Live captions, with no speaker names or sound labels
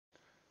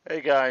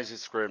Hey guys,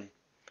 it's Grim.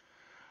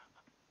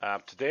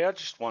 Today I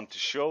just want to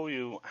show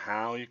you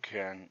how you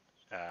can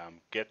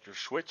get your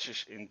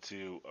switches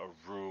into a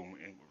room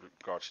in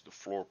regards to the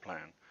floor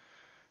plan.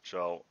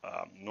 So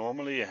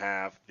normally you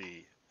have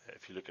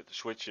if you look at the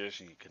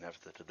switches, and you can have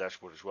it at the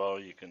dashboard as well,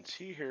 you can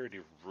see here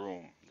the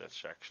room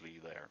that's actually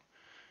there.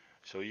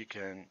 So you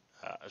can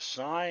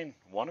assign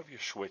one of your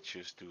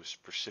switches to a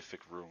specific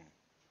room.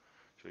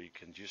 So you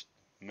can just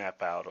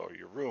map out all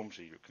your rooms,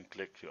 and you can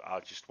click to,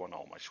 I just want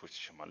all my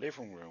switches in my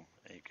living room,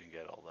 and you can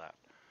get all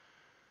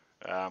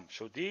that.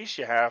 So these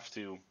you have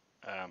to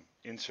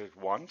insert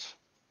once,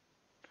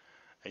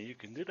 and you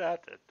can do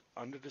that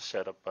under the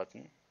setup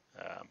button.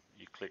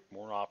 You click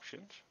more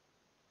options,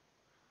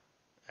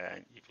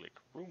 and you click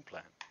room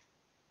plan.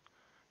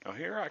 Now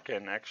here I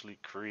can actually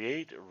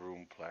create a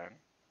room plan,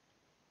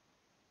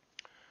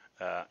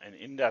 and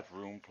in that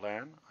room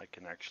plan I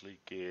can actually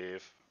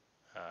give,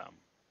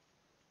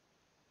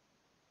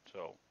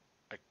 so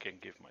I can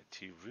give my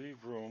TV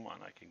room,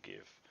 and I can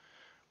give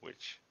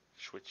which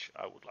switch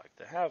I would like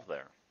to have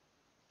there.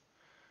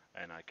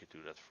 And I could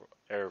do that for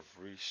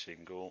every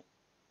single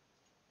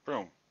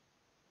room,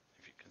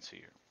 if you can see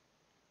here.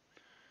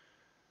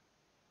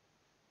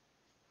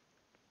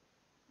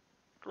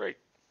 Great.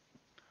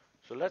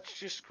 So let's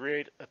just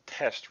create a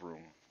test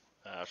room.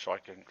 So I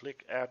can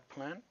click add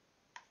plan,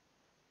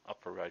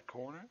 upper right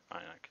corner,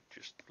 and I can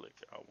just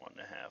click I want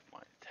to have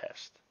my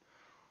test,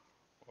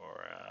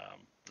 or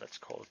let's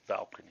call it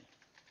balcony,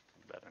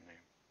 better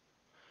name.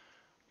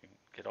 I can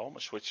get all my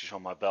switches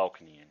on my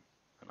balcony in,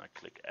 and I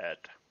click add.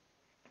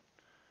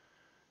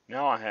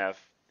 Now I have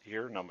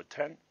here number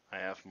 10, I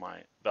have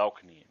my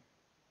balcony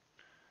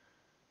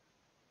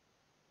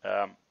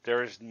in.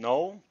 There is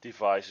no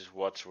devices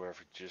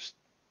whatsoever just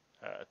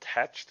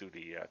attached to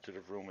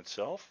the room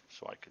itself,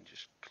 so I can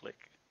just click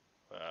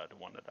the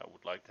one that I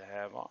would like to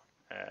have on,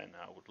 and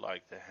I would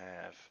like to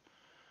have,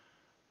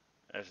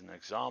 as an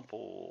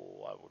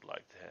example, I would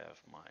like to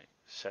have my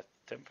set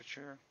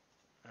temperature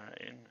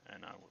in,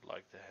 and I would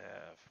like to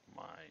have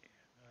my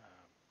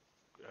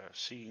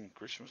seeing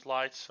Christmas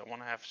lights. I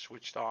want to have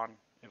switched on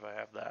if I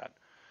have that.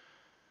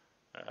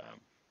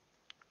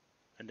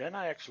 And then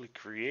I actually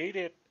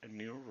created a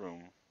new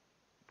room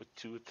with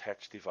two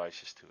attached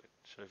devices to it.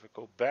 So if I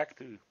go back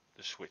to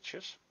the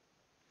switches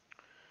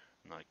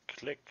and I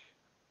click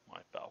my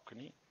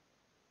balcony.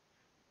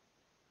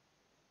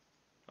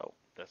 Oh,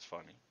 that's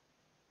funny.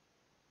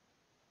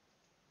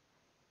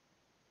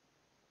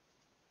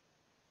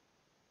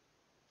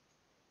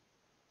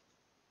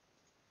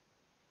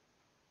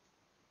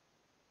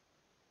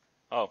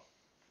 Oh,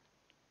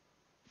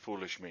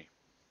 foolish me.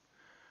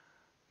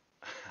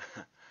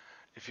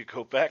 If you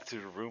go back to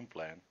the room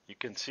plan, you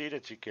can see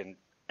that you can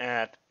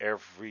add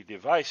every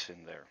device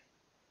in there.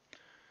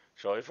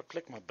 So if I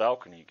click my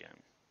balcony again,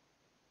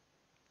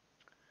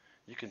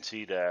 you can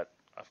see that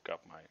I've got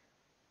my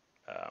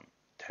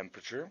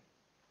temperature,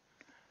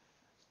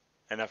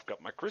 and I've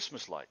got my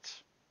Christmas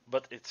lights.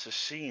 But it's a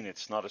scene,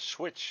 it's not a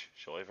switch.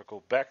 So if I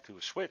go back to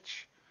a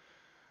switch,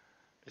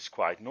 it's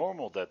quite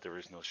normal that there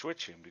is no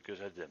switching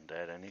because I didn't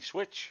add any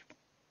switch.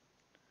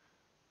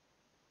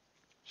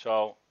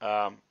 So,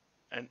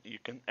 and you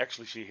can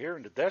actually see here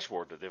in the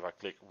dashboard that if I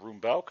click room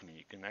balcony,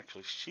 you can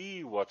actually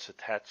see what's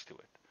attached to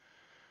it.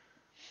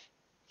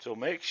 So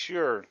make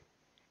sure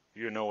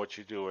you know what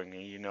you're doing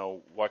and you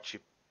know what you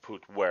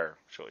put where.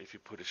 So if you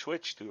put a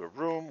switch to a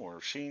room, or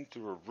a scene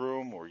to a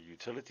room, or a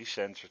utility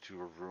sensor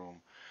to a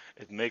room,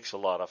 it makes a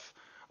lot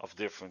of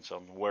difference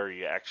on where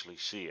you actually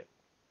see it.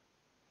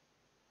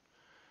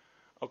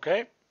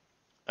 Okay,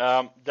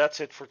 that's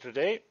it for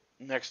today.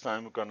 Next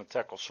time we're going to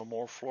tackle some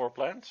more floor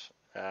plans,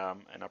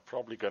 and I'm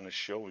probably going to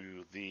show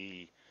you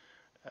the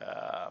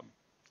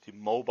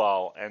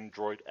mobile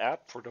Android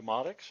app for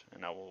Domoticz,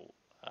 and I will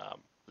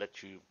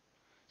let you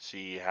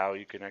see how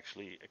you can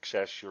actually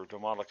access your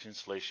Domoticz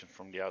installation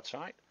from the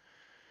outside.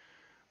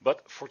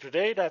 But for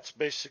today, that's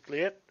basically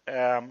it.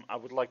 I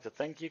would like to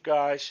thank you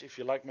guys. If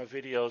you like my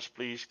videos,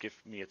 please give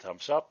me a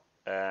thumbs up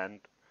and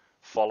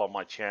follow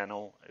my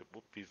channel. It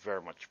would be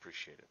very much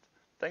appreciated.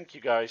 Thank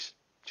you guys.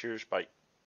 Cheers. Bye.